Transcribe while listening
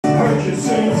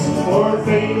sense or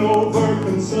fame over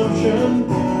consumption.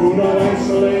 Do not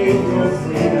isolate your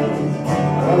freedom.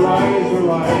 Arise,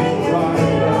 arise,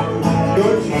 arise.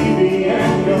 Your TV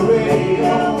and your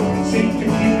radio seek to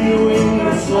keep you in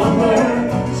your slumber.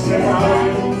 Step out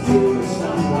into the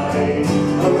sunlight.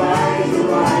 Arise,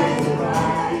 arise,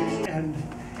 arise.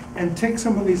 And take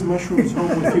some of these mushrooms home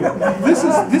with you.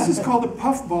 This is called a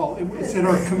puffball. It's in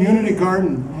our community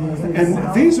garden,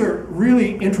 and these are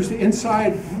really interesting.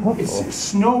 Inside, it's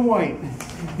snow white.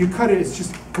 You cut it; it's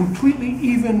just completely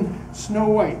even snow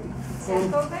white.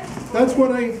 That's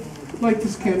what I like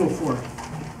this candle for.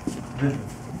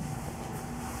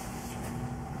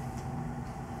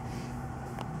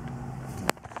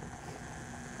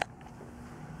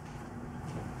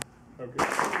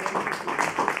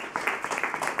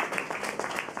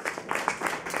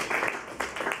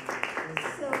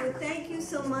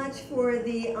 So much for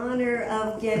the honor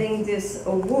of getting this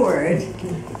award,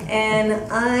 and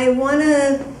I want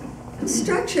to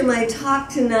structure my talk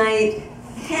tonight,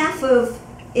 half of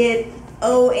it,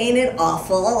 oh ain't it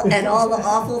awful, and all the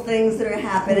awful things that are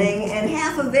happening, and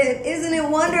half of it, isn't it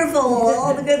wonderful,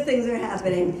 all the good things are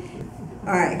happening.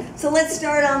 All right, so let's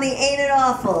start on the ain't it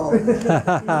awful.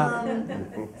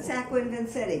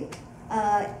 SaccoVanzettiAward.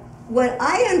 What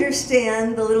I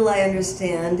understand, the little I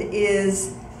understand,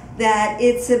 is that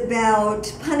it's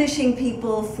about punishing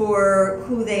people for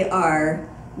who they are,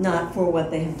 not for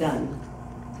what they have done.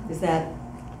 Is that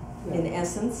in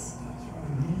essence?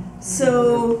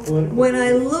 So when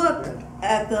I look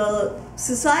at the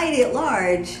society at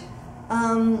large,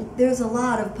 there's a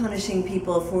lot of punishing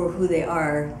people for who they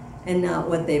are and not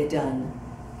what they've done.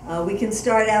 We can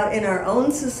start out in our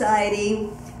own society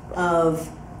of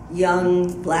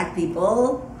young black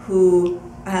people who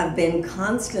have been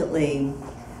constantly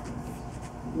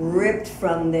ripped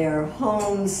from their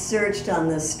homes, searched on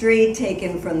the street,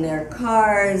 taken from their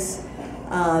cars,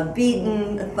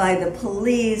 beaten by the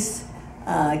police,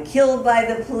 killed by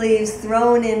the police,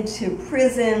 thrown into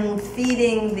prison,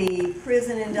 feeding the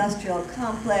prison industrial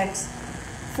complex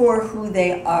for who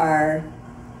they are,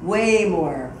 way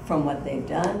more from what they've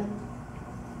done.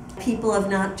 People have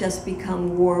not just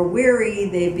become war-weary,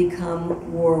 they've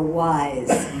become war-wise.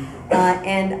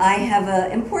 And I have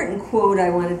an important quote I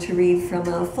wanted to read from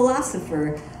a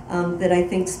philosopher that I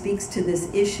think speaks to this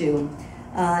issue.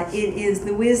 It is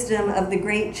the wisdom of the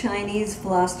great Chinese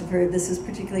philosopher, this is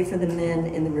particularly for the men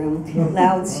in the room,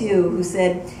 Lao Tzu, who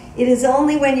said, "It is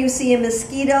only when you see a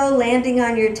mosquito landing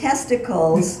on your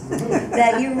testicles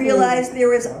that you realize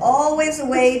there is always a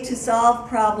way to solve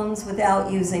problems without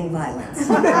using violence."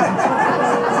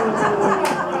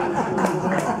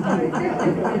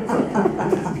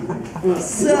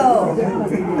 So,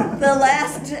 the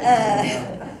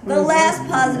last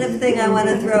positive thing I want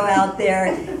to throw out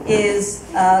there is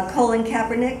Colin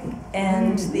Kaepernick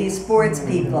and the sports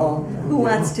people. Who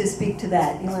wants to speak to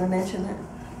that? You want to mention that?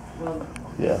 Well,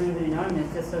 yeah. the Army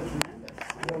is just so tremendous.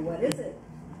 Well, what is it?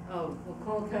 Oh, well,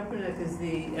 Colin Kaepernick is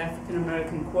the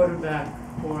African-American quarterback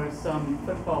for some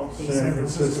football team. San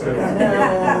Francisco.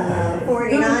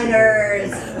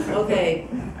 49ers. Okay.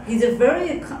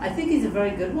 I think he's a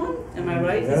very good one. Am I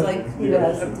right? He's like,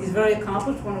 he's very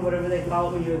accomplished one, or whatever they call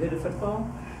it when you're good at football.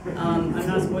 I'm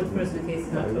not a sports person in case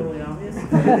it's not totally obvious.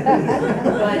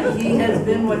 But he has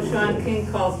been what Sean King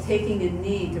calls taking a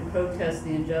knee to protest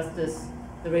the injustice,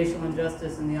 the racial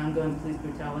injustice and the ongoing police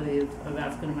brutality of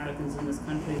African Americans in this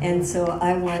country. And so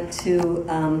I want to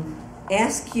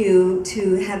ask you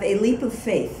to have a leap of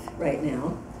faith right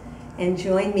now and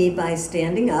join me by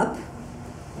standing up.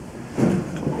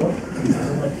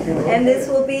 And this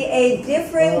will be a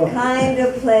different kind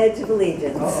of Pledge of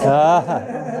Allegiance.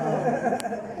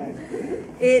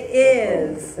 It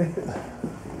is,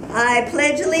 I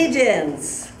pledge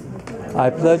allegiance. I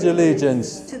pledge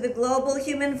allegiance To the global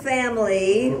human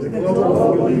family.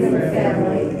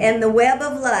 And And the web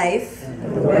of life.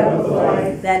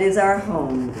 That is our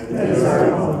home.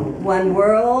 One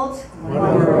world.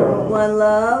 One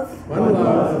love.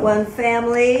 One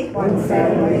family.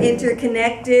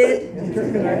 Interconnected.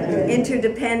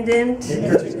 Interdependent.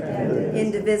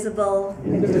 Indivisible.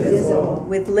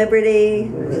 With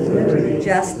liberty.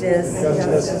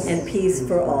 Justice. And peace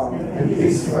for all.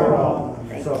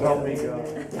 So help me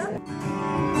God.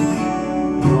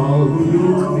 All who do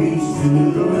peace to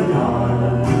good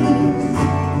heart.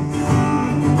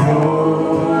 No,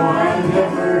 I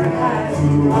never had to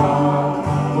rob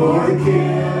or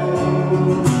kill.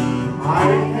 I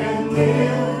can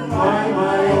live by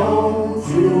my own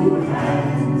two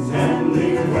hands and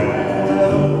live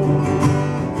well.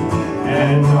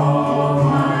 And all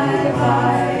my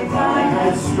life I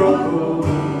have struggled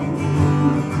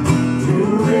to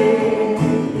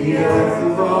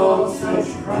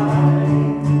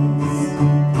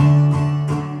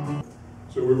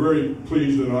very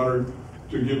pleased and honored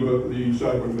to give the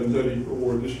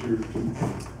SaccoVanzettiAward this year to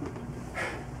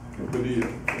Medea.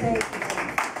 Thank you.